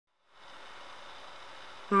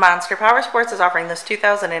Monster Powersports is offering this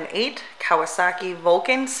 2008 Kawasaki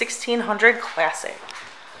Vulcan 1600 Classic.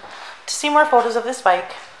 To see more photos of this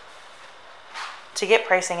bike, to get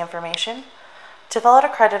pricing information, to fill out a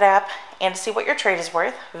credit app, and to see what your trade is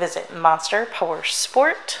worth, visit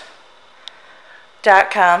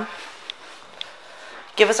monsterpowersport.com.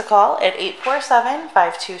 Give us a call at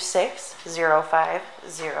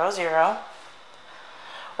 847-526-0500.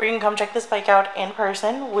 Or you can come check this bike out in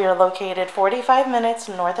person. We are located 45 minutes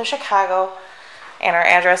north of Chicago, and our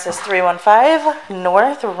address is 315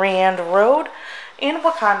 North Rand Road in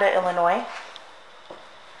Wauconda, Illinois.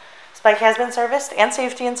 This bike has been serviced and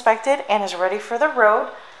safety inspected and is ready for the road.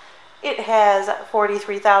 It has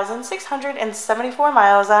 43,674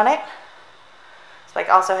 miles on it. This bike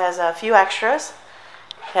also has a few extras.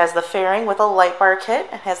 It has the fairing with a light bar kit.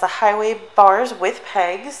 It has the highway bars with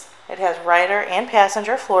pegs. It has rider and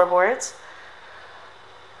passenger floorboards.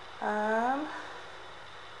 It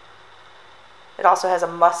also has a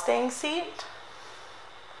Mustang seat.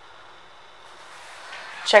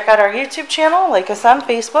 Check out our YouTube channel, like us on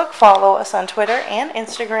Facebook, follow us on Twitter and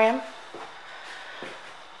Instagram.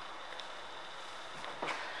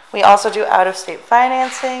 We also do out-of-state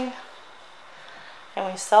financing, and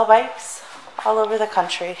we sell bikes all over the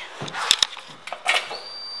country.